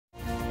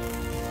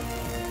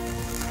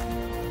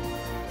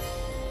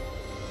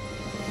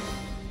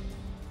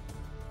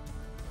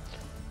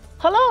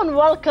Hello and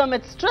welcome.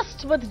 It's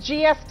Tryst with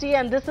GST,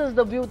 and this is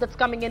the view that's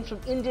coming in from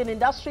Indian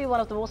industry, one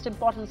of the most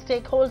important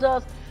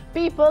stakeholders,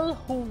 people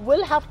who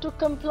will have to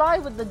comply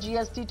with the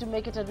GST to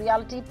make it a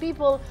reality,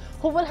 people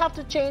who will have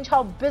to change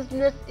how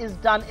business is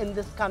done in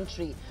this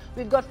country.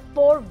 We've got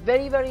four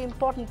very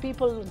important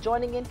people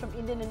joining in from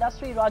Indian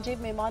industry. Rajiv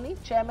Memani,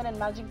 Chairman and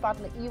Managing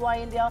Partner,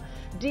 EY India.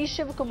 D.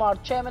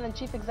 Shivakumar, Chairman and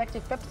Chief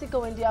Executive,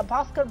 PepsiCo India.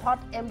 Bhaskar Bhat,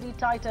 MD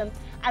Titan.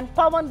 And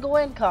Pawan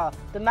Goenka,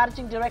 the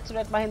Managing Director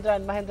at Mahindra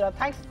 & Mahindra.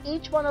 Thanks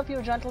each one of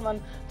you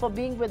gentlemen for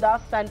being with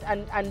us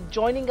and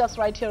joining us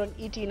right here on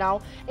ET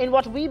Now in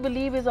what we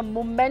believe is a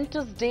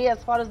momentous day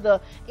as far as the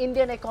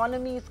Indian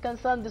economy is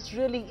concerned. This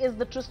really is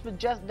the tryst with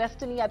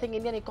destiny. I think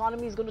Indian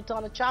economy is going to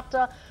turn a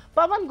chapter.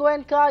 Pawan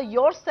Goenka,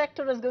 your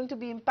sector is going to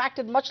be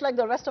impacted much like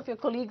the rest of your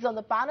colleagues on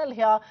the panel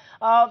here.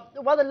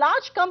 While the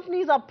large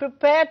companies are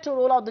prepared to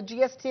roll out the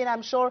GST, and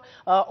I'm sure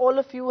all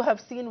of you have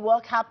seen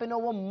work happen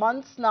over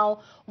months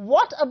now,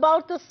 what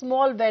about the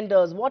small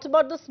vendors? What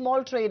about the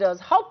small traders?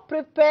 How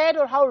prepared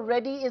or how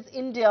ready is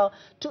India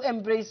to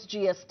embrace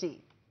GST?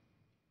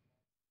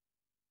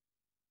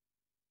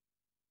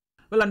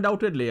 Well,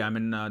 undoubtedly, I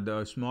mean,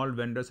 the small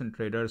vendors and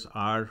traders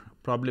are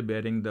probably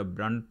bearing the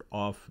brunt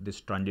of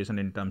this transition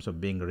in terms of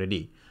being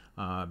ready,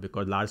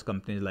 because large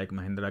companies like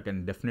Mahindra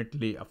can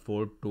definitely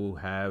afford to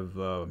have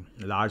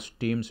large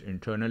teams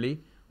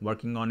internally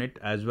working on it,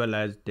 as well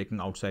as taking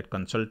outside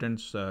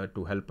consultants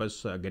to help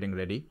us getting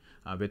ready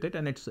with it.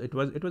 And it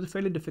was a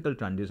fairly difficult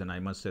transition, I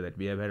must say, that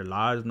we have had a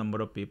large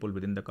number of people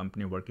within the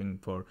company working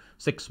for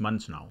 6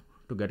 months now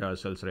to get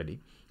ourselves ready.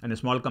 And the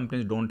small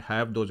companies don't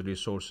have those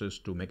resources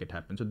to make it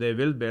happen. So they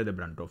will bear the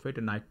brunt of it.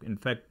 And in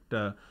fact,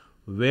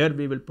 where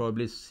we will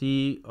probably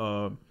see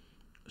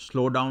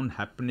slowdown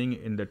happening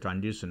in the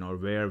transition, or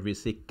where we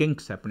see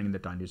kinks happening in the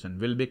transition,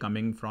 will be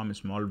coming from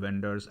small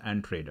vendors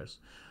and traders.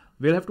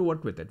 We'll have to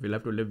work with it. We'll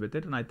have to live with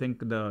it. And I think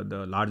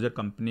the larger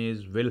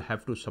companies will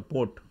have to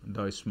support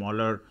the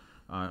smaller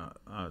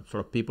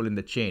sort of people in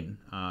the chain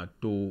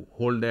to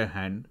hold their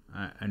hand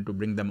and to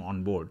bring them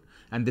on board.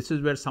 And this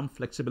is where some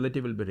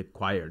flexibility will be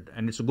required.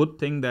 And it's a good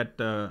thing that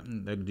the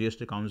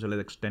GST Council has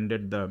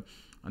extended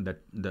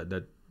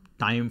the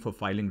time for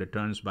filing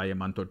returns by a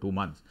month or 2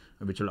 months,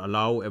 which will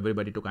allow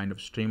everybody to kind of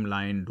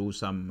streamline, do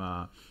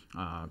some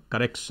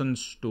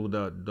corrections to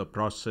the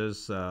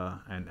process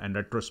and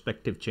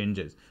retrospective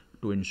changes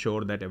to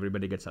ensure that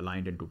everybody gets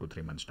aligned in 2 to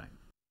 3 months' time.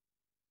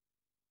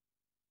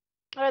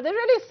 They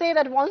really say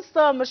that once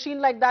the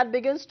machine like that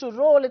begins to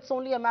roll, it's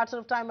only a matter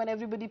of time when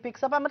everybody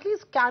picks up. I'm at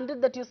least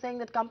candid that you're saying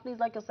that companies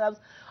like yourselves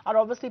are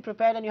obviously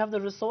prepared and you have the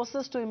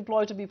resources to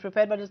employ to be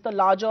prepared, but it's the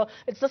larger,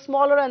 it's the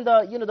smaller and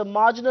the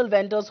marginal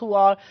vendors who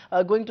are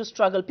going to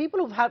struggle, people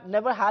who have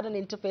never had an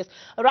interface.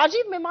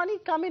 Rajiv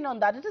Memani, come in on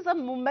that. It is a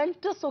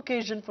momentous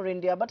occasion for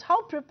India, but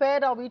how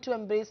prepared are we to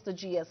embrace the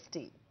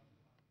GST?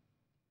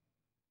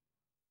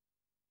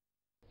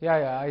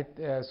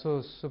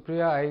 So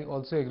Supriya, I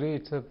also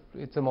agree.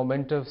 It's a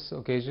momentous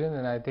occasion,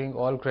 and I think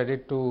all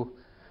credit to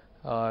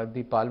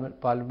the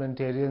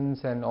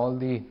parliamentarians and all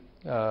the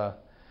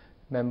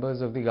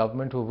members of the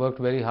government who worked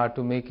very hard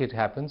to make it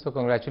happen. So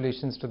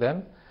congratulations to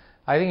them.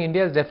 I think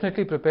India is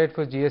definitely prepared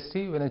for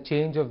GST. When a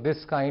change of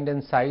this kind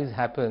and size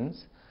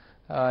happens,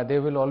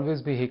 there will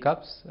always be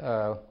hiccups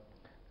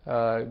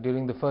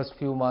during the first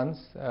few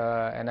months,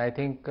 and I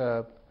think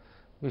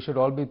we should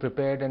all be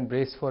prepared and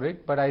brace for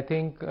it. But I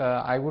think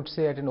I would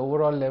say at an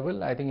overall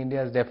level, I think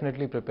India is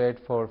definitely prepared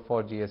for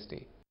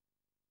GST.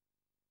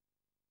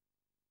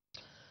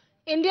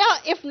 India,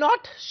 if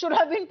not, should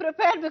have been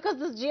prepared, because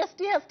this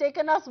GST has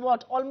taken us,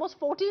 what, almost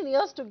 14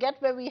 years to get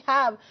where we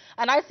have.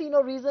 And I see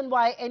no reason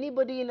why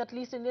anybody in at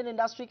least Indian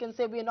industry can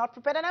say we are not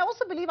prepared. And I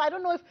also believe, I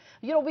don't know if,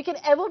 we can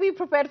ever be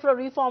prepared for a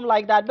reform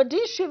like that. But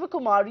D.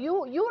 Shivakumar,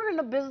 you are in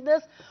a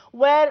business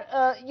where,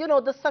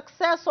 the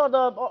success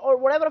or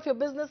whatever of your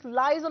business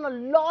lies on a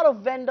lot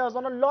of vendors,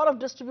 on a lot of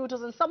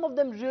distributors, and some of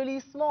them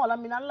really small. I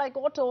mean, unlike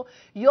auto,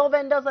 your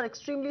vendors are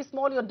extremely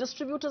small. Your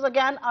distributors,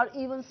 again, are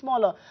even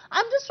smaller.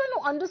 I'm just trying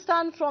to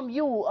understand from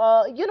you,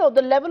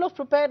 the level of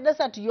preparedness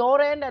at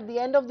your end, at the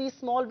end of these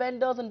small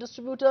vendors and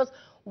distributors.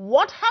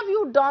 What have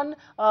you done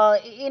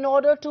in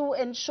order to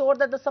ensure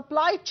that the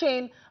supply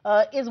chain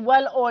is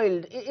well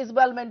oiled, is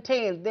well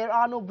maintained, there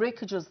are no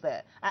breakages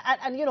there?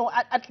 And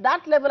at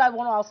that level, I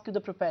want to ask you the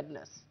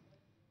preparedness.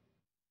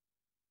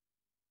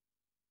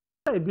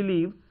 I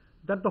believe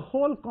that the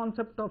whole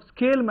concept of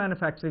scale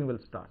manufacturing will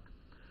start.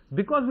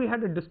 Because we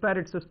had a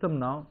disparate system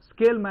now,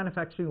 scale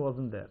manufacturing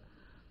wasn't there.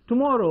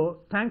 Tomorrow,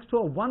 thanks to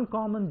a one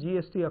common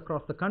GST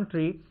across the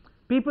country,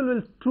 people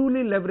will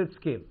truly leverage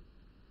scale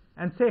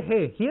and say,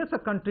 hey, here's a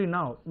country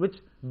now which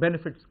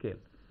benefits scale.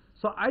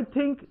 So I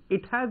think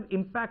it has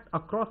impact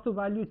across the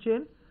value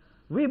chain.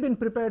 We've been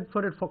prepared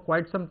for it for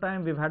quite some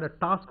time. We've had a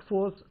task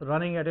force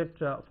running at it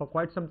for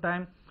quite some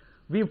time.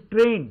 We've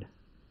trained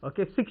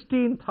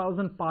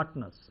 16,000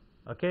 partners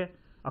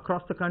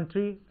across the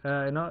country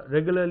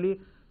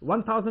regularly.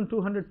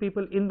 1,200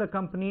 people in the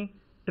company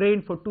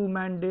trained for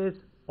 2-man days,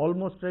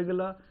 almost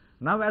regular.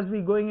 Now as we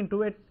going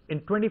into it,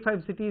 in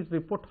 25 cities we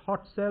put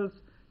hot cells,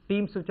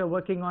 teams which are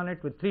working on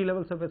it with 3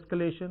 levels of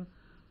escalation.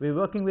 We're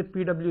working with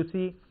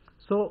PwC.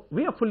 So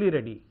we are fully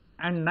ready.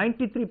 And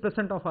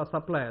 93% of our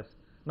suppliers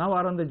now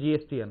are on the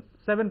GSTN.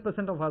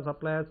 7% of our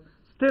suppliers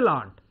still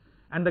aren't.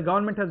 And the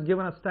government has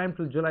given us time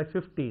till July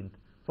 15th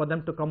for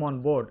them to come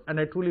on board. And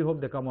I truly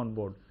hope they come on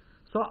board.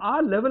 So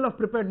our level of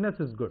preparedness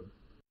is good.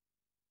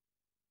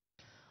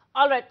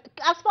 All right.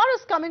 As far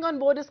as coming on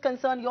board is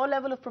concerned, your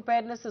level of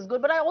preparedness is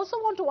good. But I also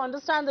want to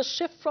understand the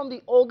shift from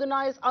the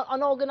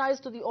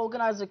unorganized to the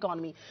organized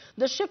economy.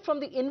 The shift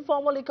from the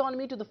informal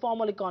economy to the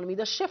formal economy.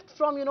 The shift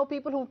from,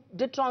 people who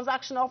did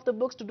transaction off the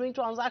books to doing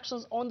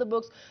transactions on the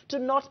books to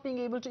not being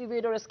able to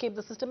evade or escape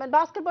the system. And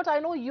Bhaskar, but I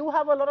know you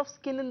have a lot of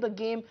skin in the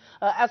game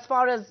as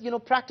far as,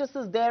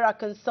 practices there are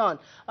concerned.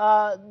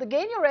 The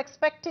gain you're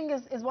expecting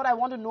is what I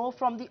want to know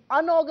from the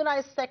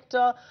unorganized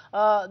sector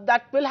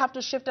that will have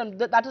to shift, and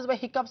that is where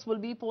hiccups will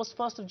be post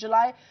 1st of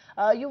July.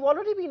 You've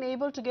already been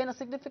able to gain a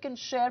significant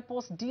share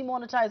post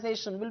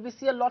demonetization. Will we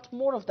see a lot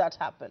more of that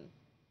happen?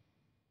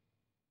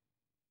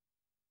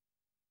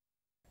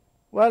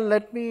 Well,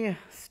 let me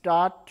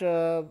start.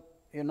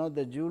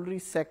 The jewelry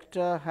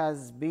sector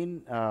has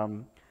been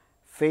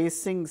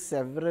facing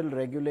several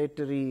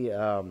regulatory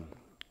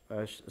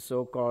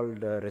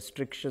so-called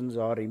restrictions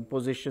or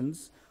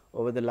impositions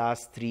over the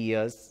last 3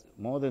 years.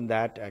 More than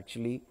that,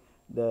 actually,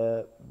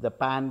 the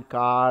PAN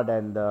card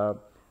and the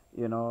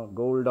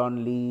gold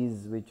on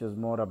lease, which was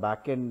more a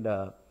back-end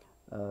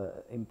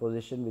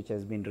imposition, which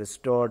has been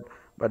restored,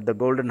 but the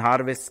golden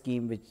harvest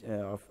scheme, which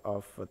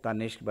of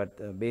Tanishq,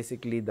 but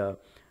basically the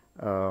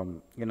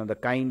the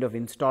kind of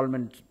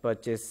installment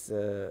purchase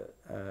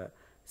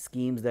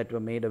schemes that were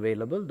made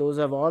available, those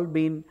have all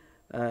been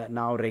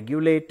now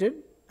regulated,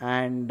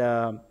 and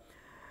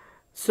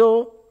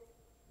so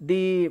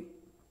the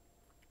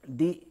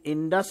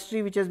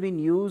industry which has been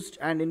used,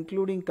 and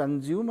including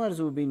consumers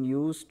who have been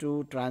used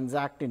to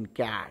transact in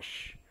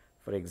cash,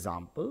 for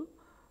example,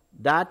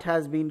 that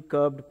has been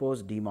curbed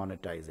post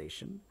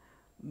demonetization.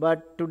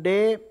 But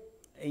today,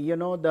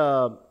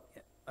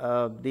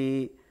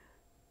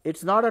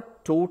 it's not a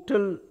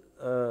total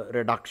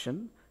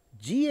reduction.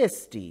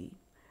 GST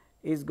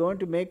is going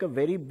to make a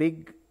very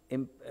big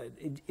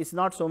it's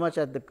not so much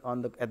at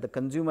the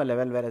consumer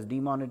level, whereas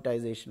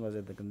demonetization was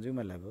at the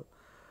consumer level.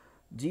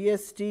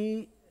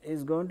 GST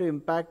is going to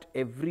impact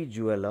every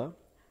jeweler,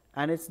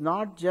 and it's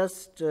not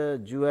just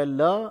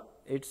jeweler,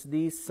 it's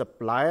the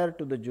supplier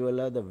to the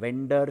jeweler, the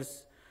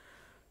vendors,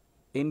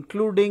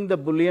 including the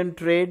bullion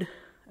trade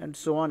and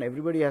so on.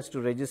 Everybody has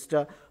to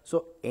register.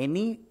 So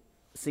any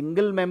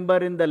single member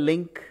in the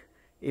link,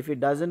 if it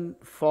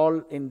doesn't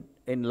fall in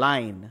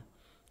line,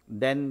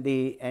 then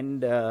the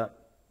end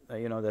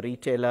the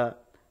retailer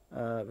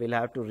will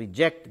have to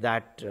reject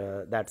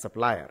that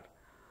supplier.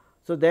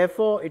 So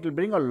therefore, it will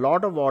bring a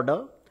lot of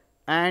order,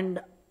 and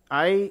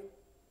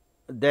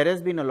there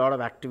has been a lot of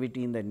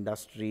activity in the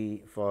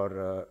industry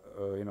for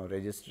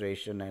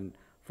registration and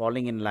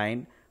falling in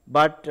line.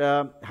 But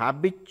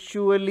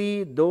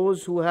habitually,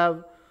 those who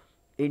have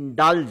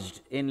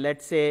indulged in,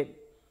 let's say,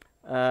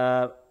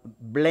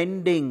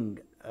 blending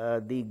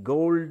the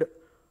gold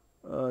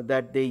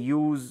that they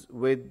use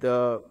with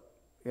the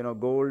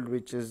gold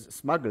which is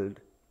smuggled,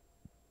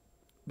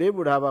 they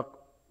would have a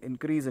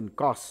increase in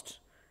cost,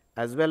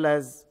 as well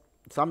as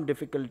some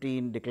difficulty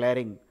in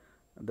declaring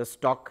the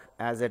stock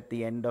as at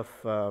the end of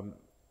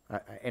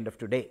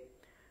today.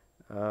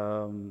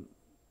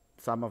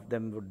 Some of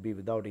them would be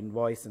without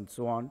invoice and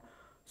so on.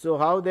 So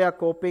how they are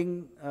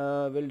coping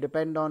will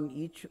depend on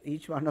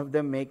each one of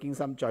them making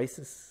some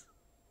choices.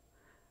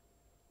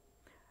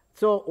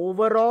 So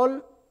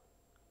overall,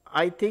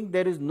 I think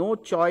there is no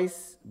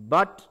choice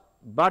but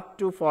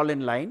to fall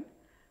in line.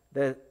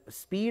 The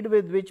speed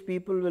with which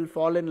people will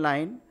fall in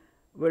line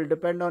will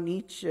depend on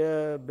each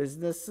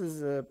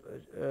business's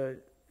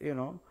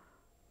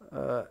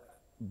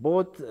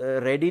both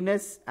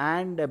readiness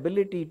and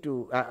ability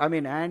to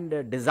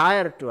and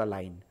desire to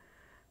align,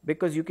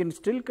 because you can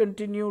still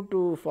continue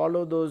to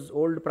follow those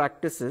old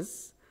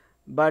practices,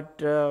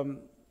 but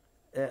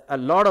a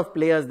lot of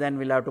players then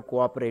will have to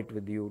cooperate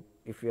with you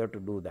if you have to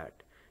do that.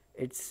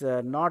 It's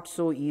not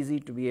so easy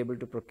to be able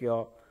to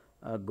procure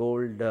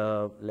gold,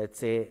 let's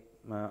say,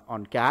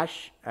 on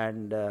cash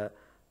and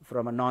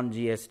from a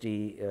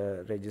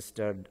non-GST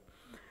registered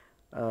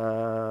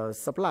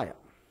supplier.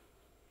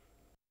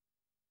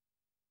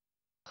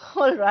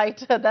 All right,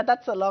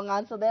 that's a long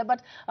answer there.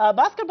 But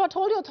Bhaskar Bhat,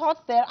 hold your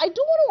thoughts there. I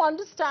do want to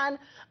understand,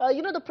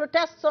 the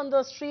protests on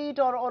the street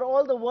or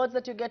all the words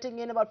that you're getting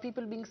in about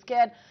people being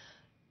scared.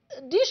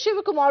 D.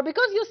 Shivakumar,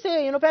 because you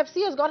say,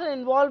 Pepsi has gotten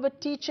involved with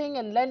teaching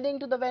and lending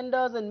to the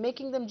vendors and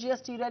making them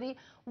GST ready,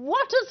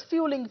 what is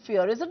fueling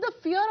fear? Is it the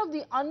fear of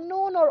the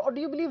unknown, or do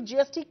you believe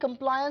GST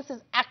compliance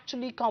is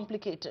actually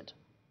complicated?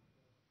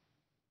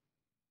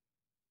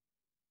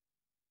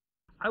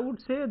 I would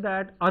say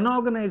that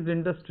unorganized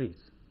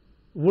industries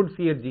would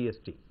fear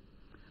GST.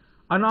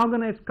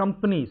 Unorganized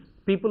companies,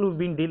 people who've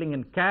been dealing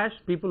in cash,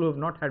 people who have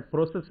not had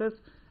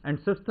processes and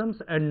systems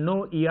and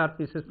no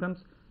ERP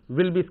systems,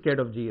 will be scared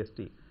of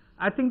GST.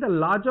 I think the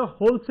larger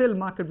wholesale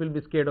market will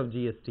be scared of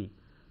GST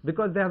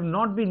because they have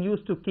not been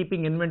used to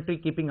keeping inventory,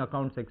 keeping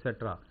accounts,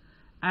 etc.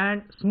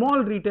 And small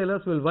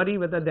retailers will worry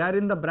whether they are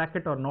in the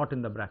bracket or not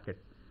in the bracket.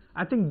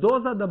 I think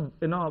those are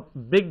the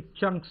big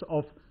chunks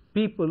of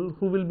people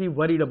who will be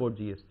worried about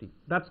GST.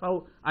 That's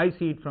how I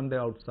see it from the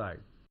outside.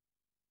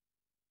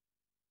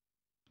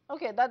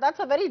 Okay, that's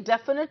a very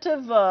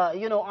definitive,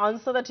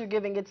 answer that you're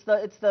giving. It's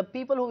the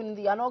people who in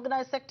the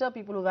unorganized sector,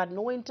 people who had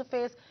no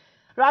interface.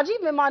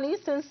 Rajiv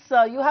Memani, since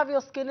you have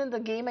your skin in the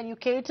game and you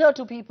cater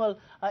to people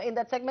in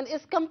that segment,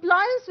 is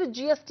compliance with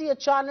GST a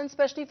challenge,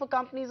 especially for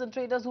companies and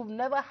traders who've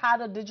never had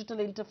a digital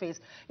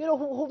interface,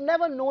 who've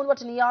never known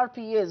what an ERP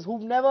is,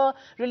 who've never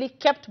really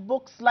kept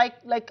books like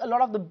a lot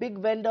of the big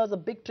vendors or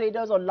big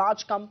traders or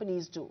large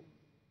companies do?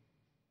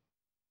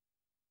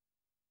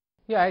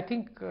 Yeah, I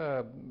think,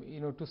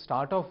 to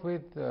start off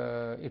with,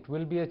 it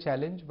will be a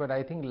challenge, but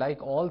I think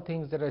like all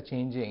things that are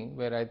changing,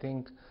 where I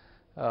think,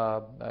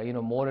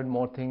 more and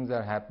more things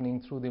are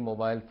happening through the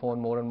mobile phone,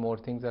 more and more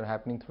things are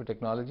happening through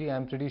technology.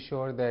 I'm pretty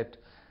sure that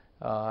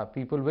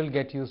people will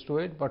get used to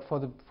it, but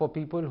for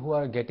people who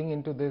are getting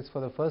into this for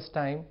the first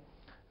time,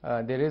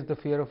 there is the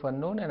fear of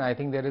unknown, and I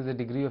think there is a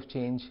degree of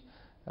change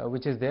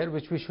which is there,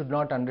 which we should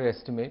not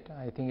underestimate.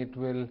 I think it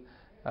will.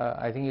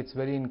 I think it's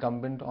very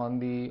incumbent on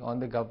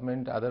the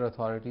government, other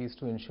authorities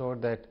to ensure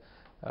that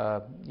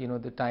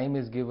the time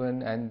is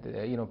given and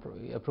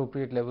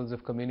appropriate levels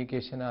of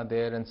communication are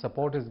there and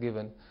support is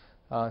given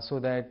so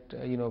that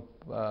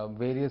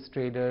various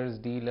traders,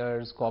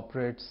 dealers,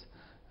 corporates,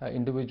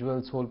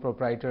 individuals, sole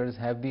proprietors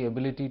have the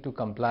ability to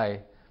comply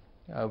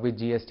with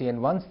GST.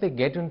 And once they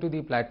get into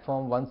the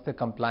platform, once the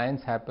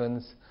compliance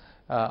happens,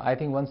 I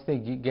think once they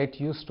get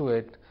used to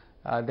it,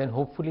 then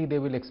hopefully they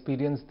will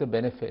experience the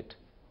benefit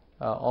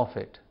of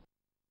it.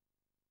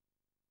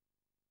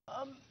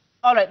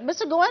 All right,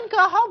 Mr.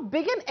 Goenka, how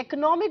big an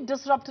economic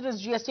disruptor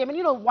is GST? I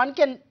mean, one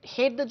can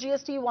hate the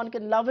GST, one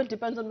can love it,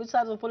 depends on which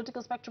side of the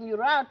political spectrum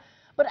you're at.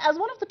 But as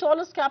one of the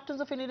tallest captains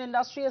of Indian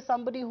industry, as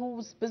somebody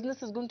whose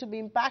business is going to be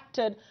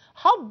impacted,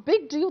 how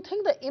big do you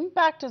think the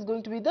impact is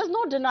going to be? There's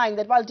no denying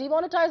that while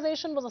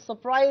demonetization was a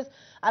surprise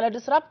and a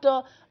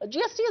disruptor,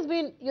 GST has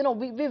been,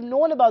 we've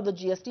known about the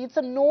GST. It's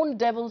a known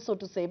devil, so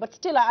to say. But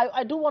still,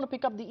 I do want to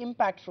pick up the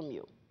impact from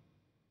you.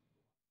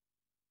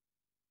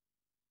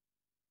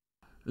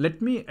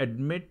 Let me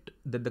admit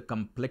that the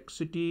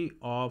complexity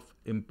of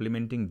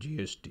implementing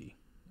GST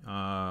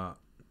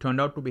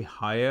turned out to be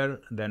higher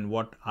than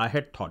what I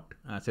had thought,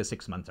 say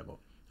 6 months ago,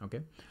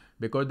 okay?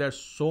 Because there are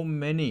so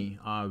many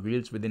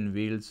wheels within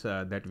wheels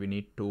that we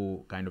need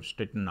to kind of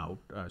straighten out.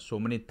 So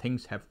many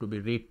things have to be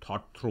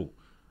rethought through.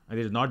 It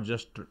is not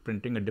just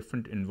printing a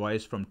different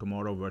invoice from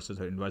tomorrow versus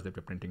the invoice that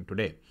we're printing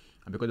today,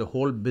 because the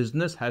whole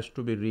business has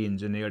to be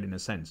re-engineered in a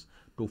sense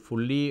to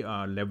fully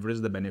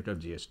leverage the benefit of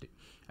GST.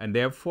 And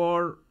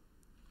therefore,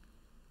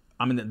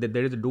 I mean,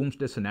 there is a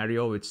doomsday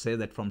scenario which says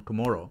that from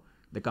tomorrow,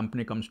 the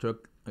country comes to a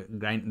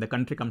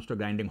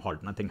grinding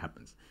halt, nothing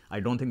happens. I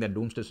don't think that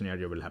doomsday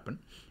scenario will happen,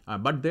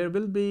 but there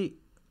will be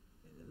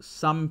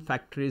some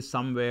factories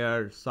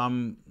somewhere,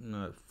 some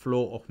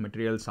flow of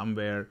material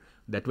somewhere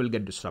that will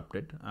get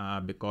disrupted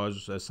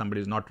because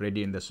somebody is not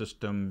ready in the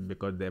system,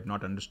 because they have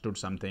not understood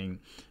something.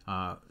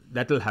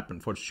 That will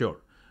happen for sure.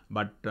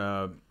 But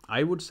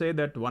I would say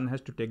that one has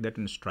to take that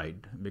in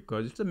stride,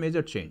 because it's a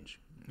major change,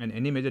 and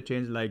any major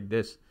change like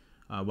this,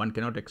 one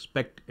cannot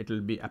expect it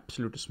will be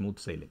absolute smooth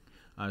sailing.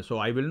 So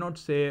I will not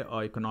say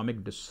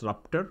economic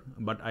disruptor,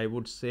 but I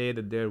would say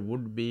that there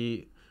would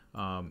be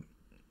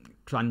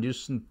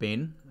transition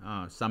pain,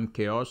 some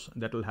chaos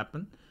that will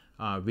happen,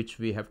 which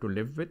we have to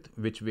live with,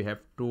 which we have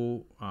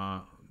to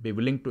be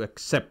willing to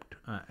accept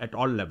at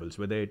all levels,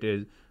 whether it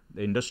is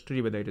the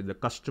industry, whether it is the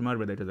customer,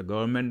 whether it is the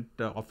government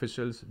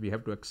officials. We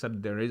have to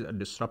accept there is a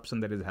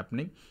disruption that is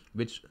happening,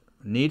 which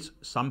needs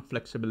some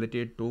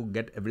flexibility to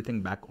get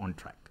everything back on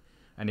track.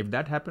 And if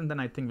that happens,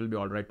 then I think we'll be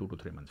all right 2 to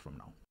 3 months from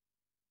now.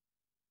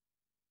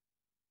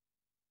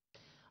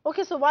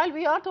 Okay, so while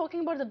we are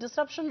talking about the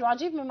disruption,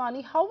 Rajiv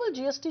Memani, how will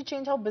GST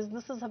change how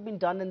businesses have been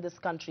done in this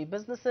country?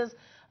 Businesses,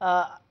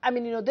 I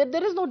mean,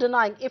 there is no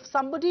denying, if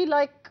somebody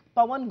like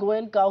Pawan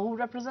Goenka, who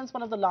represents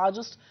one of the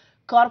largest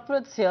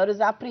corporates here, is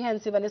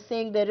apprehensive and is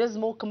saying there is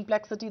more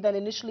complexity than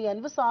initially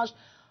envisaged,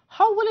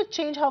 how will it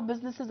change how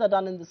businesses are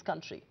done in this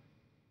country?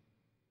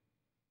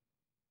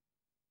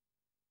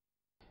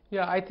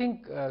 Yeah, I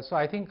think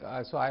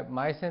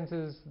my sense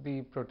is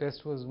the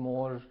protest was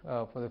more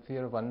for the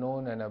fear of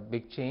unknown and a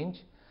big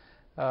change.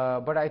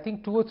 But I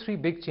think 2 or 3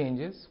 big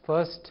changes.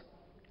 First,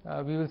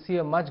 we will see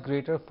a much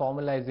greater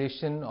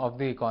formalization of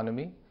the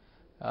economy.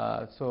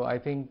 So I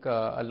think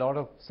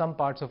some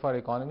parts of our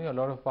economy,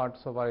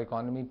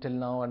 till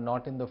now are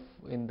not in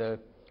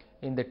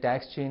the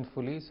tax chain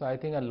fully. So I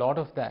think a lot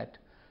of that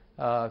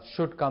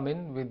should come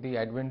in with the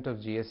advent of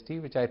GST,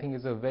 which I think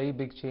is a very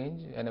big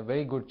change and a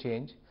very good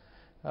change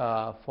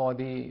for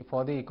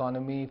the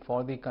economy,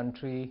 for the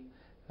country.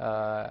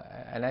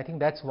 And I think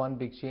that's one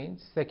big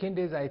change. Second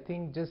is, I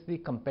think, just the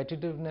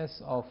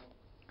competitiveness of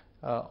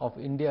of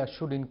India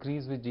should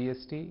increase with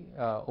GST.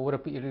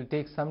 It will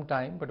take some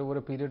time, but over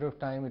a period of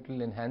time it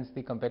will enhance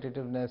the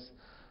competitiveness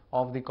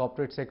of the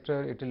corporate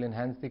sector, it will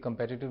enhance the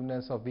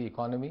competitiveness of the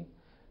economy,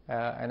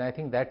 and I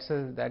think that's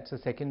a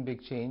second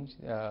big change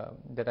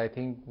that I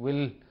think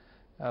will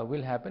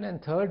happen.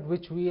 And third,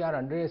 which we are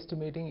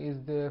underestimating,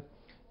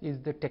 is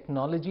the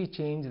technology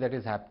change that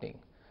is happening,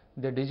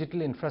 the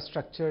digital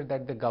infrastructure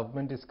that the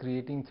government is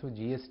creating through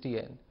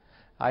GSTN.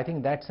 I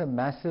think that's a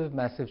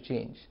massive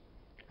change,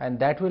 and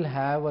that will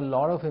have a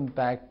lot of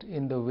impact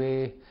in the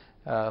way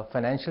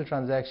financial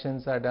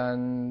transactions are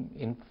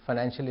done,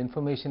 financial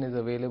information is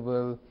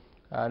available,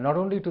 not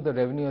only to the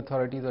revenue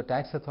authorities or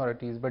tax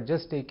authorities, but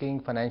just taking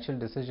financial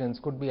decisions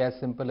could be as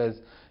simple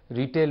as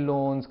retail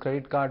loans,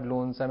 credit card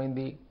loans. I mean,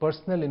 the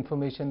personal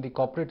information, the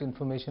corporate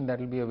information that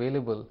will be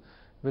available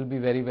will be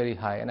very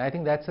high, and I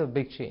think that's a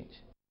big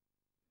change.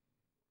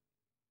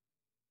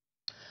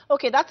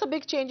 Okay, that's a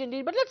big change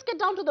indeed. But let's get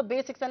down to the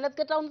basics and let's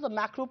get down to the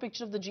macro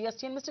picture of the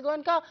GST. And Mr.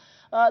 Goenka,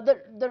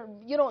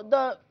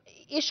 the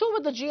issue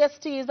with the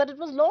GST is that it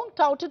was long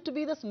touted to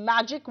be this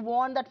magic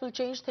wand that will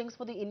change things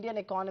for the Indian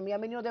economy. I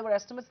mean, there were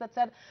estimates that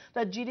said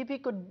that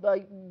GDP could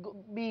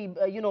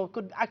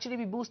could actually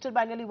be boosted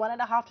by nearly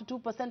 1.5 to 2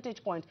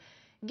 percentage points.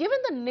 Given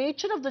the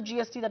nature of the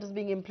GST that is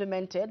being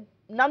implemented,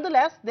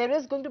 nonetheless, there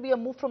is going to be a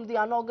move from the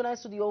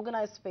unorganized to the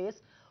organized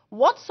space.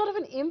 What sort of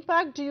an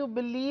impact do you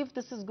believe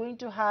this is going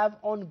to have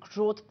on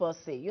growth per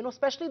se,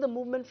 especially the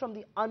movement from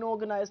the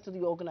unorganized to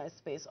the organized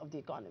space of the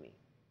economy?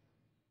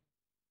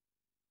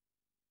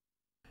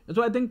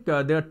 So I think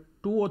there are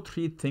 2 or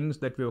 3 things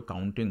that we were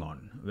counting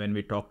on when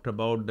we talked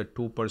about the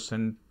 2%,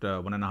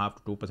 1.5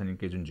 to 2%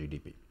 increase in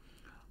GDP.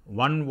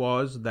 One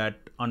was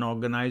that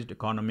unorganized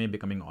economy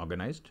becoming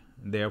organized,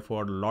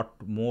 therefore a lot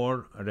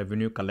more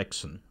revenue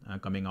collection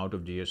coming out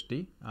of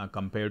GST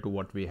compared to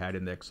what we had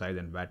in the excise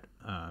and VAT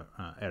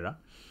era.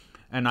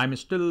 And I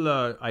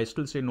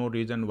still see no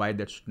reason why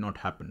that should not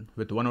happen,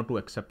 with 1 or 2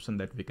 exceptions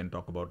that we can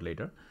talk about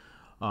later.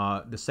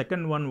 The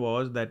second one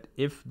was that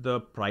if the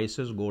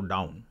prices go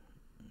down,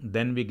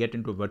 then we get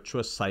into a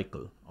virtuous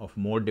cycle of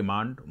more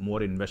demand,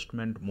 more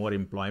investment, more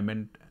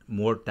employment,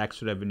 more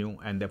tax revenue,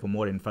 and therefore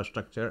more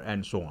infrastructure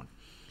and so on.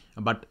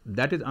 But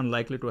that is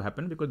unlikely to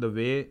happen because the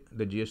way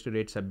the GST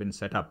rates have been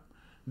set up,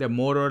 they're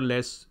more or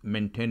less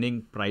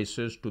maintaining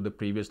prices to the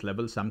previous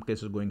level, some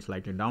cases going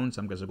slightly down,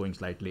 some cases going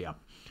slightly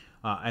up.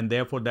 And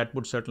therefore that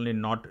would certainly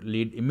not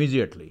lead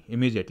immediately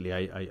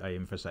I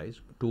emphasize,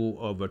 to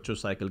a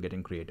virtuous cycle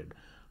getting created.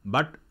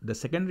 But the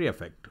secondary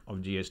effect of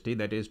GST,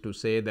 that is to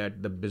say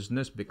that the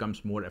business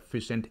becomes more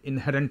efficient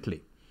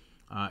inherently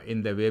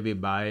in the way we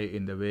buy,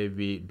 in the way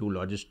we do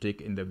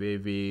logistic, in the way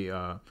we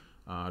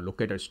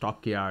locate our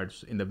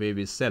stockyards, in the way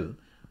we sell,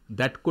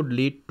 that could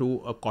lead to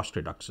a cost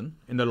reduction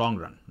in the long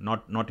run,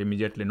 not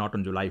immediately, not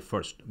on July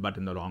 1st, but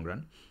in the long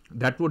run.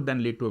 That would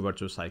then lead to a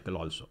virtuous cycle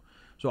also.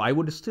 So I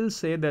would still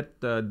say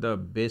that the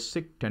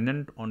basic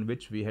tenet on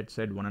which we had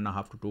said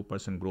 1.5 to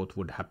 2% growth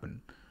would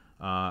happen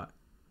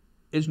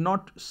is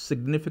not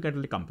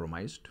significantly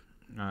compromised,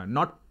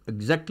 not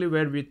exactly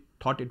where we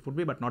thought it would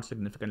be, but not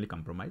significantly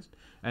compromised.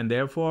 And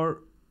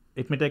therefore,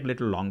 it may take a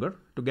little longer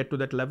to get to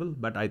that level,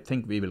 but I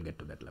think we will get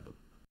to that level.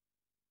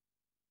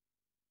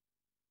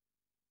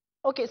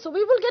 Okay, so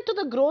we will get to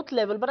the growth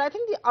level, but I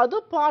think the other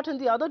part and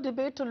the other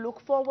debate to look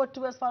forward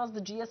to as far as the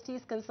GST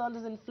is concerned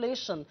is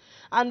inflation.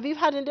 And we've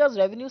had India's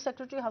Revenue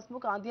Secretary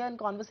Hasmukh Andhia in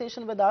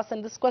conversation with us,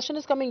 and this question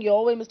is coming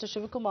your way, Mr.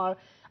 Shivkumar.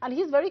 And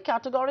he's very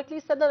categorically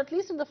said that at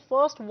least in the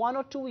first 1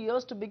 or 2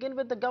 years to begin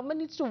with, the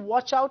government needs to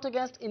watch out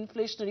against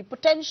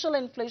potential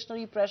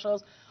inflationary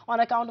pressures on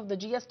account of the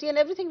GST, and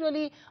everything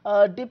really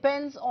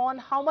depends on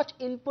how much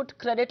input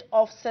credit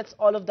offsets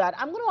all of that.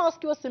 I'm going to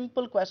ask you a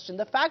simple question.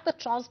 The fact that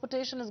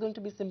transportation is going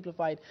to be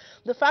simplified,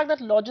 the fact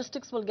that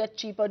logistics will get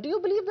cheaper, do you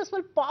believe this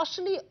will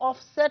partially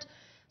offset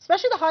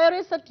especially the higher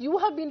rates that you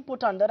have been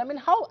put under? I mean,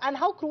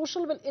 how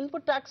crucial will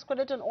input tax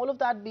credit and all of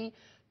that be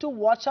to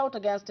watch out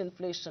against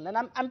inflation? And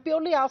I'm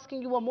purely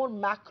asking you a more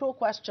macro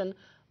question,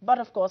 but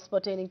of course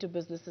pertaining to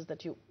businesses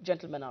that you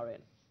gentlemen are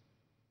in.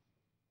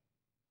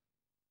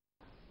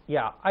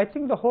 Yeah, I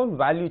think the whole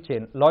value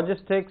chain,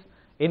 logistics,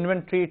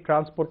 inventory,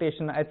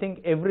 transportation, I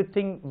think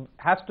everything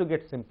has to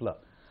get simpler.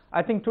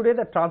 I think today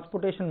the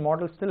transportation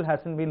model still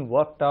hasn't been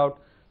worked out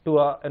to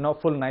a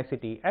full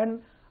nicety.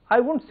 And I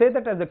won't say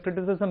that as a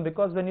criticism,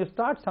 because when you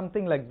start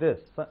something like this,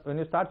 when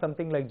you start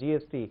something like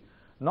GST,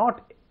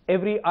 not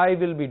every I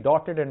will be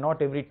dotted and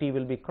not every T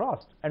will be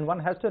crossed, and one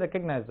has to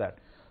recognize that.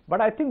 But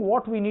I think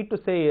what we need to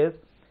say is,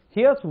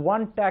 here's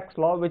one tax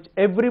law which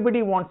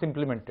everybody wants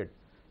implemented.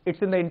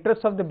 It's in the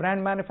interest of the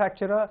brand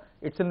manufacturer,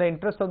 it's in the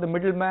interest of the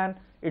middleman,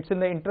 it's in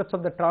the interest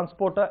of the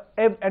transporter,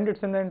 and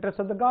it's in the interest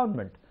of the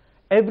government.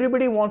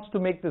 Everybody wants to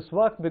make this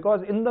work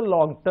because in the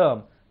long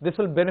term, this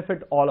will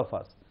benefit all of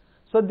us.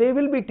 So they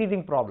will be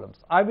teething problems.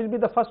 I will be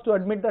the first to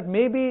admit that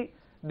maybe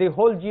the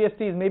whole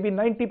GST is maybe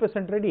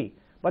 90% ready,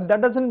 but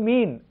that doesn't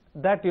mean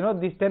that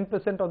these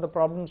 10% of the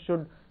problems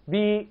should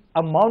be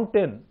a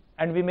mountain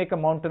and we make a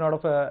mountain out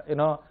of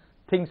a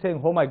thing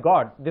saying, oh my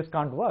God, this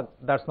can't work.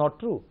 That's not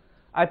true.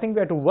 I think we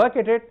have to work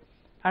at it,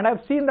 and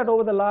I've seen that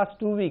over the last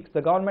 2 weeks,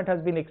 the government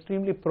has been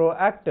extremely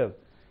proactive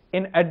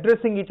in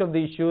addressing each of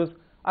the issues.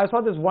 I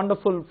saw this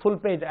wonderful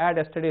full-page ad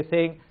yesterday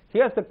saying,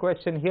 here's the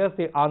question, here's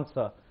the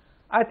answer.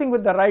 I think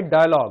with the right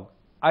dialogue,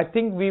 I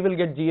think we will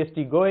get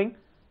GST going,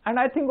 and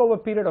I think over a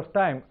period of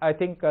time, I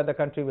think the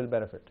country will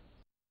benefit.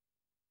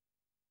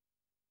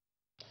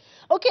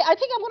 Okay, I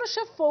think I'm going to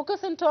shift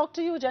focus and talk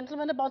to you,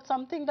 gentlemen, about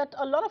something that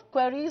a lot of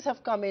queries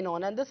have come in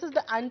on, and this is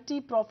the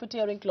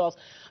anti-profiteering clause.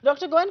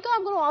 Dr. Goenka,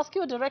 I'm going to ask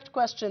you a direct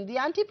question. The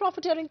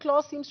anti-profiteering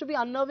clause seems to be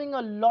unnerving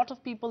a lot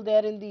of people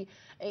there in the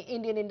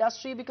Indian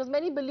industry, because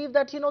many believe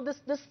that, you know,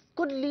 this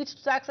could lead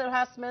to tax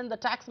harassment. The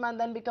taxman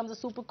then becomes a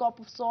super cop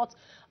of sorts.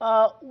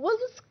 Will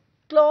this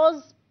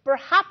clause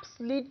perhaps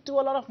lead to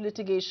a lot of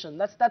litigation?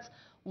 That's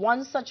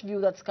one such view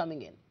that's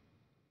coming in.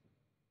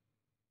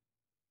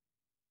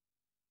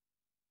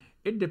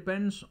 It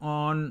depends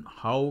on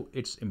how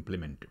it's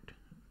implemented.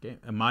 Okay,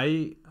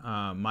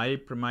 my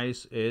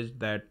premise is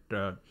that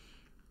a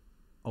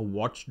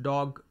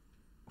watchdog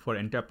for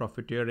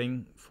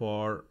anti-profiteering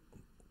for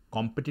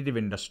competitive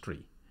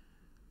industry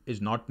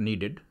is not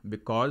needed,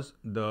 because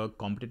the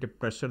competitive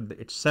pressure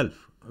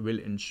itself will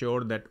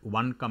ensure that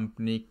one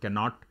company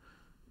cannot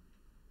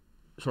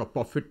sort of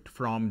profit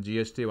from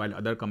GST while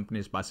other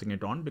companies passing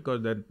it on,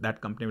 because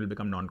that company will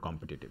become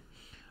non-competitive.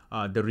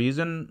 The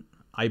reason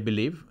I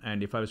believe,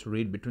 and if I was to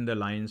read between the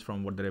lines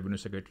from what the Revenue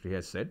Secretary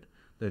has said,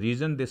 the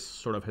reason this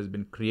sort of has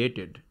been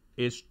created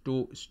is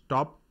to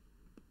stop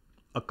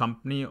a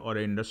company or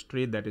an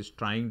industry that is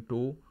trying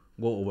to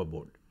go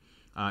overboard.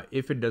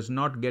 If it does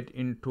not get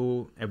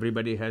into,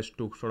 everybody has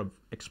to sort of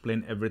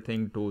explain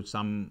everything to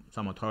some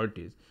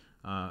authorities.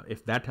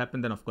 If that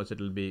happens, then of course it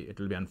will be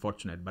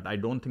unfortunate. But I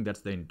don't think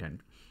that's the intent.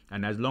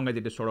 And as long as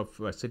it is sort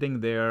of sitting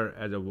there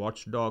as a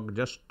watchdog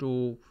just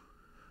to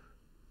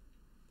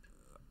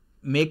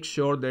make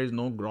sure there is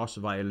no gross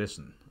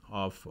violation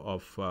of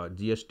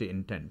GST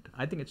intent,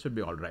 I think it should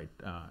be all right.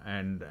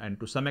 And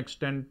to some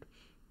extent,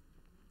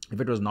 if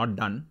it was not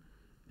done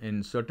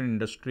in certain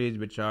industries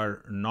which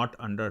are not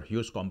under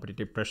huge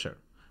competitive pressure,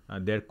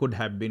 there could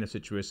have been a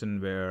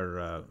situation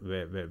where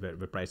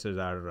prices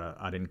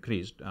are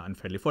increased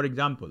unfairly. For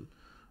example,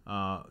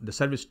 the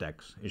service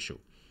tax issue,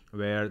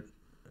 where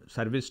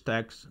service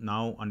tax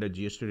now under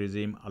GST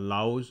regime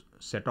allows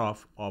set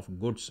off of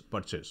goods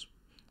purchase,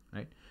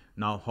 right?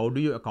 Now, how do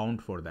you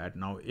account for that?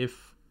 Now,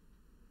 if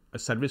a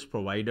service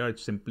provider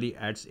simply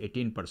adds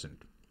 18%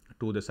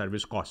 to the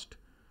service cost,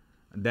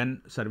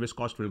 then service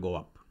cost will go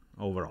up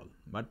overall.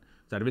 But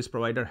service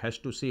provider has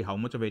to see how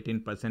much of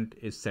 18%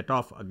 is set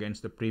off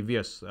against the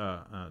previous,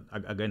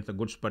 against the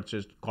goods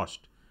purchased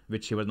cost,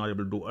 which he was not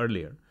able to do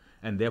earlier,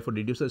 and therefore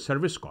reduce the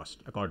service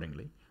cost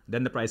accordingly.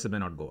 Then the prices may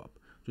not go up.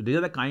 So these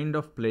are the kind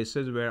of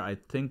places where I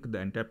think the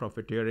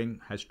anti-profiteering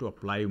has to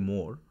apply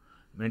more.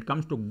 When it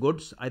comes to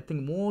goods, I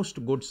think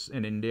most goods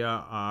in India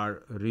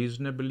are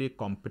reasonably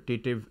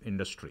competitive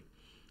industry,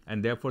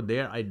 and therefore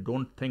there I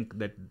don't think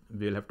that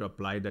we'll have to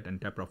apply that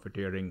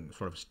anti-profiteering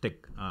sort of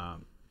stick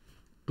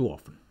too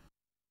often.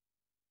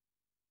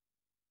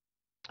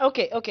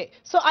 Okay.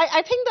 So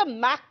I think the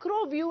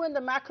macro view and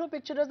the macro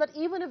picture is that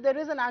even if there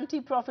is an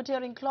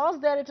anti-profiteering clause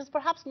there, it is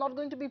perhaps not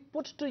going to be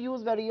put to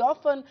use very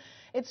often.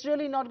 It's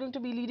really not going to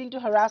be leading to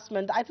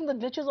harassment. I think the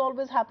glitches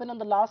always happen on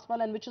the last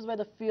one, and which is where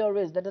the fear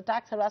is, that the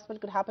tax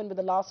harassment could happen with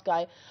the last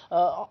guy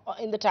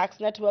in the tax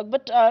network.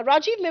 But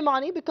Rajiv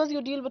Memani, because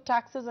you deal with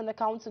taxes and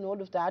accounts and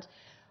all of that,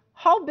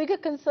 how big a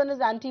concern is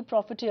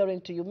anti-profiteering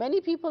to you? Many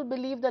people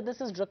believe that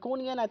this is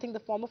draconian. I think the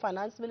former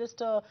finance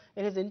minister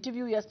in his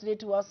interview yesterday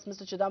to us,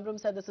 Mr. Chidambaram,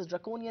 said this is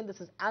draconian,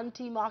 this is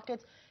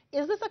anti-markets.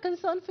 Is this a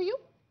concern for you?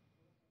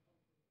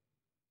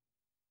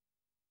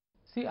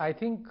 See, I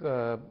think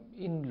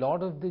in a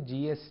lot of the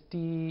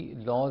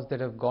GST laws that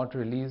have got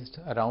released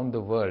around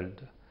the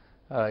world,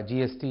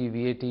 GST,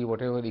 VAT,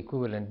 whatever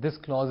equivalent, this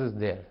clause is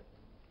there.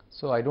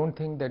 So I don't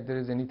think that there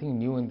is anything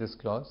new in this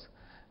clause.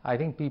 I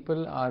think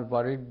people are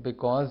worried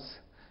because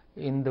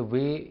in the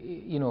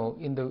way,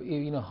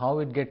 how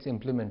it gets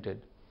implemented.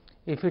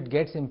 If it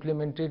gets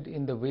implemented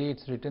in the way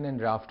it's written and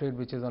drafted,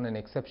 which is on an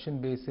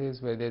exception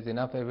basis, where there's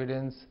enough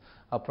evidence,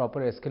 a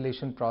proper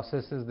escalation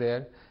process is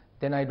there,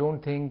 then I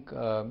don't think,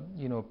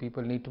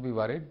 people need to be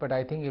worried. But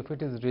I think if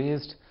it is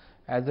raised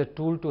as a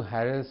tool to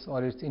harass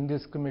or it's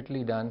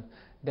indiscriminately done,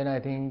 then I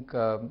think,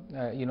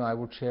 I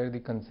would share the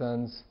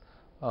concerns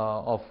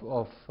of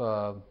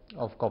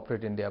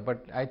corporate India.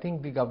 But I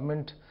think the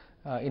government,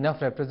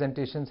 enough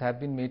representations have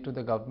been made to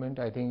the government.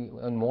 I think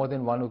on more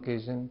than one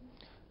occasion,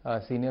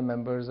 senior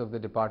members of the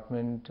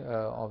department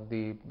of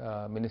the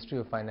Ministry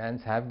of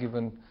Finance have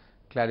given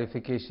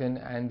clarification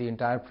and the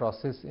entire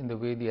process in the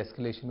way the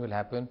escalation will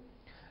happen.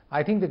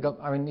 I think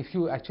if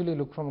you actually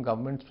look from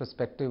government's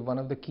perspective, one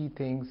of the key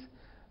things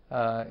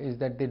is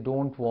that they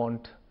don't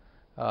want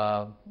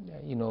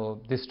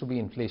this to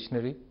be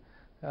inflationary.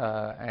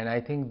 And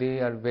I think they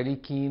are very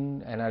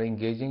keen and are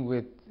engaging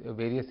with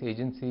various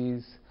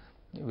agencies,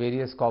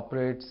 various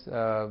corporates,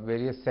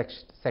 various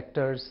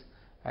sectors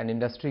and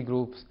industry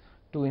groups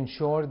to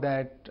ensure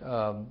that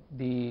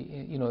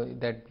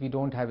that we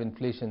don't have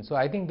inflation. So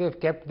I think they've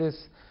kept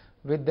this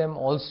with them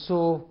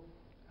also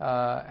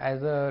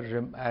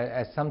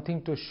as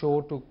something to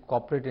show to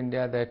corporate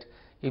India that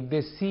if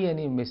they see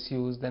any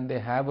misuse, then they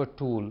have a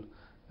tool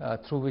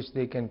through which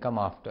they can come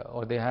after,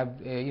 or they have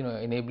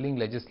enabling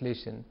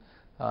legislation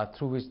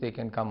through which they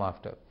can come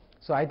after.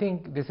 So I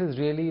think this is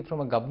really,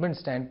 from a government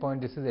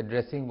standpoint, this is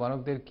addressing one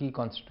of their key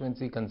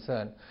constituency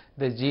concern,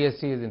 that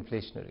GST is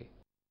inflationary.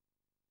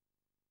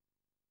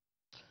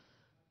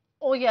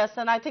 Oh yes,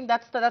 and I think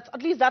that's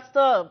at least that's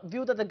the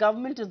view that the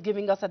government is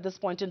giving us at this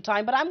point in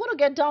time. But I'm going to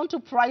get down to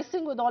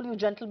pricing with all you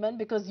gentlemen,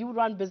 because you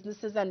run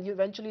businesses and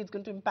eventually it's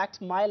going to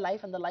impact my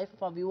life and the life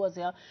of our viewers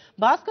here.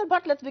 Bhaskar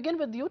Bhat, let's begin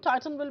with you.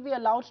 Titan will be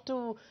allowed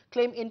to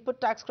claim input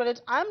tax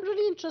credit. I'm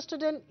really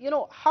interested in,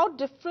 how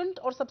different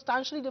or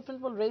substantially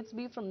different will rates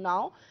be from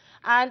now?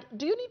 And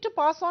do you need to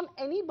pass on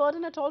any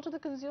burden at all to the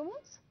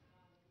consumers?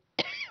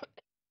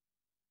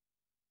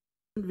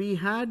 We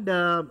had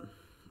a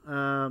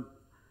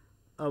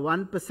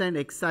 1%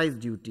 excise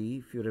duty,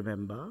 if you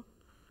remember,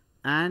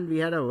 and we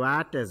had a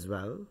VAT as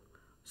well.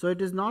 So it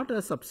is not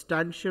a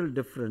substantial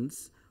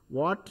difference.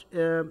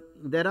 There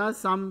are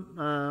some,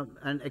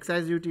 and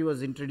excise duty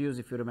was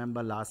introduced, if you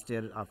remember, last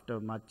year after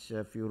much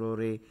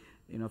furore,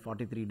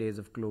 43 days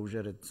of closure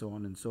and so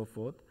on and so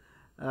forth.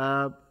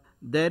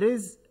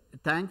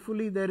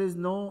 Thankfully, there is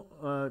no,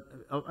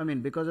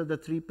 because of the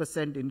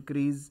 3%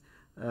 increase,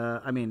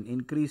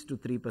 increase to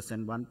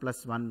 3%, 1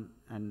 plus 1,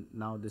 and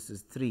now this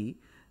is 3.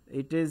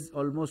 It is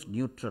almost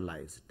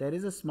neutralized. There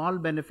is a small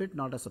benefit,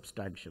 not a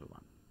substantial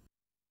one.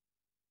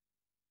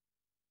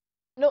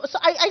 No, so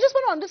I just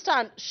want to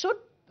understand,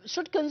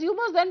 should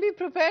consumers then be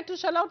prepared to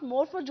shell out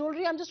more for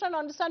jewelry? I'm just trying to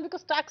understand,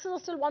 because taxes are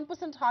still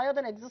 1% higher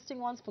than existing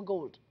ones for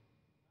gold.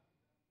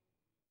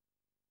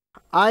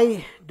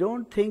 I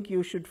don't think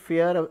you should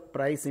fear a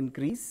price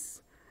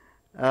increase.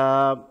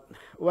 Well,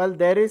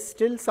 there is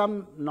still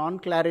some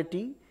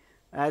non-clarity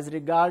as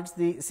regards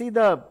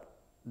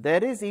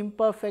there is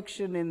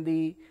imperfection in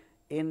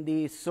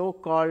the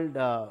so-called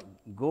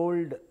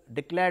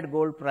declared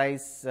gold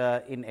price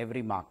in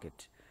every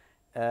market.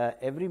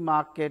 Every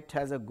market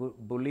has a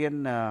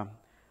bullion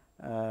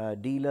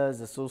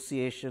dealers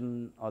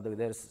association, or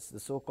there's the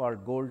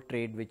so-called gold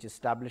trade, which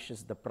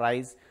establishes the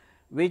price,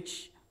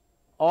 which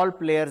all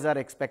players are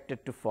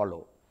expected to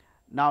follow.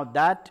 Now,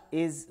 that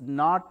is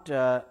not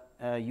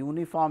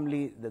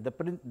uniformly,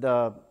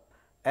 the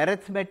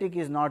arithmetic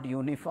is not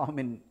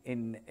uniform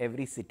in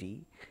every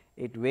city.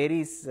 It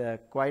varies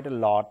quite a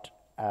lot.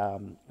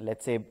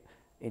 Let's say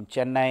in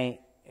Chennai,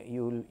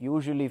 you will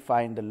usually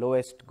find the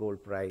lowest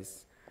gold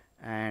price,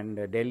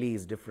 and Delhi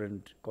is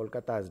different,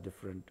 Kolkata is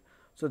different.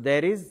 So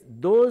there is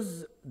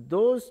those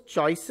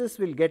choices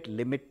will get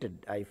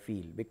limited, I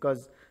feel,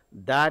 because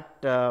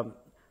that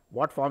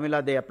what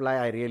formula they apply,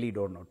 I really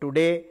don't know.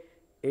 Today,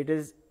 it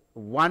is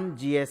one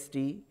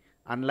GST,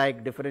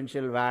 unlike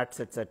differential VATs,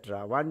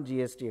 etc., one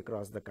GST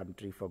across the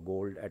country for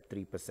gold at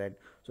 3%.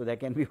 So there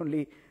can be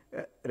only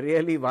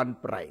really one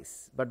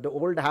price. But the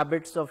old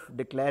habits of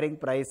declaring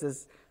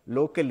prices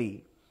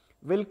locally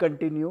will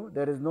continue.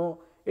 There is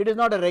it is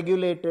not a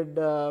regulated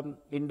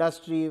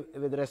industry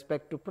with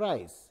respect to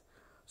price.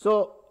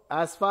 So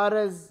as far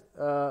as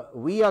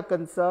we are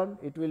concerned,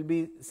 it will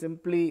be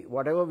simply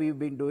whatever we've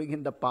been doing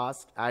in the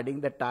past, adding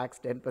the tax,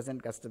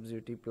 10% customs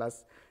duty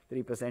plus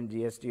 3%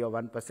 GST, or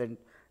 1%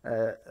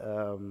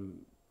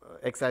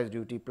 excise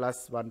duty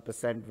plus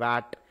 1%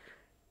 VAT,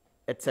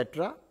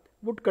 etc.,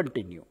 would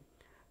continue.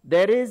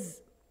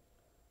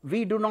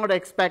 We do not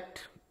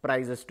expect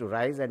prices to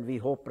rise, and we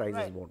hope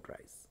prices won't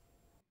rise.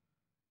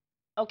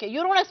 Okay,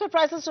 you don't expect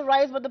prices to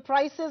rise, but the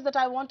prices that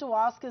I want to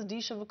ask is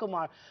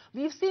Shivkumar.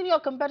 We've seen your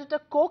competitor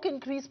Coke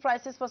increase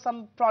prices for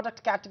some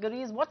product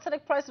categories. What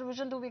select price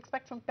revision do we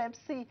expect from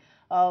Pepsi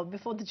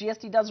before the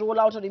GST does roll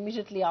out, or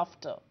immediately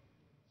after?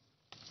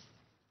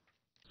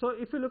 So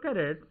if you look at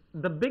it,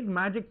 the big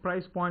magic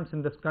price points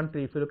in this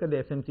country, if you look at the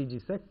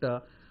FMCG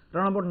sector,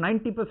 around about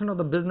 90% of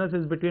the business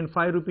is between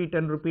 5 rupee,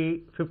 10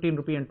 rupee, 15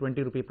 rupee and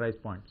 20 rupee price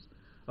points.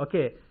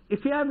 Okay,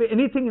 if you have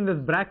anything in this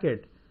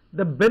bracket,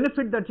 the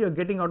benefit that you're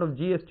getting out of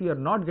GST or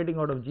not getting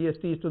out of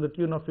GST is to the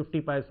tune of 50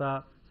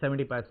 paisa,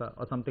 70 paisa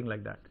or something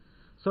like that.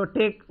 So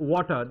take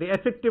water. The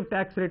effective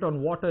tax rate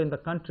on water in the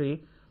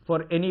country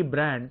for any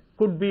brand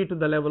could be to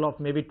the level of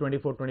maybe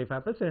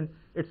 24-25%.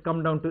 It's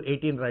come down to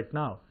 18 right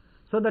now.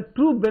 So the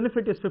true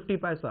benefit is 50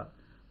 paisa.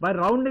 By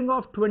rounding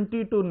off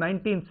 20 to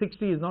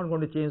 1960 is not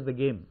going to change the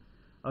game.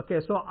 Okay,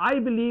 so I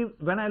believe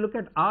when I look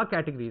at our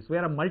categories, we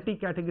are a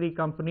multi-category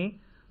company.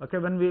 Okay,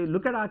 when we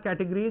look at our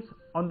categories,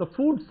 on the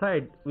food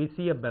side, we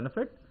see a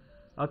benefit.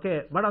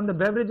 Okay, but on the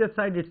beverages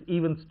side, it's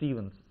even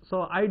Stevens.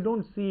 So I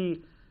don't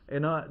see,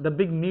 the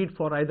big need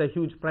for either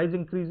huge price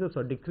increases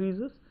or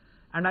decreases.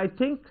 And I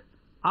think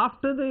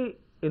after the,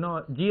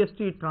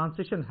 GST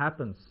transition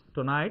happens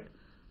tonight,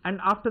 and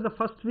after the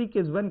first week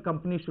is when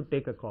companies should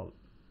take a call.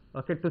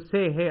 Okay, to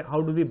say, hey,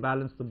 how do we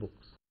balance the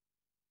books?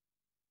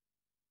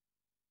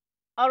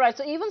 All right,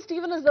 so even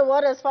Steven is the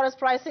word as far as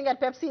pricing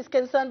at Pepsi is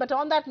concerned. But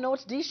on that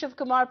note, D.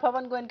 Shivkumar,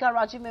 Pawan Goenka,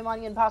 Rajiv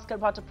Memani and Bhaskar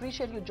Bhat,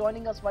 appreciate you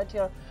joining us right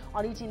here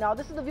on ET Now.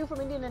 This is the view from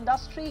Indian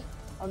industry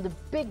on the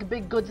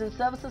big goods and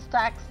services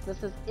tax.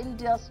 This is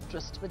India's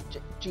tryst with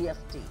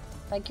GST.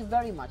 Thank you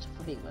very much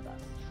for being with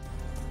us.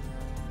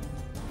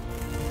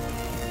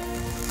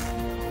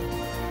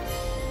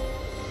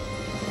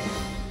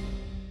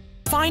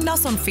 Find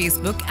us on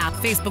Facebook at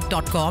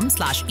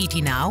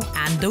facebook.com/etnow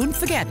and don't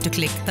forget to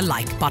click the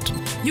like button.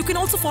 You can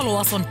also follow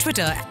us on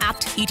Twitter at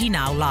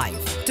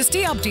etnowlive. To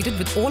stay updated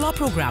with all our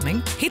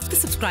programming, hit the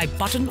subscribe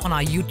button on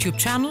our YouTube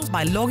channel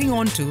by logging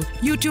on to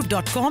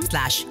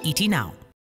youtube.com/etnow.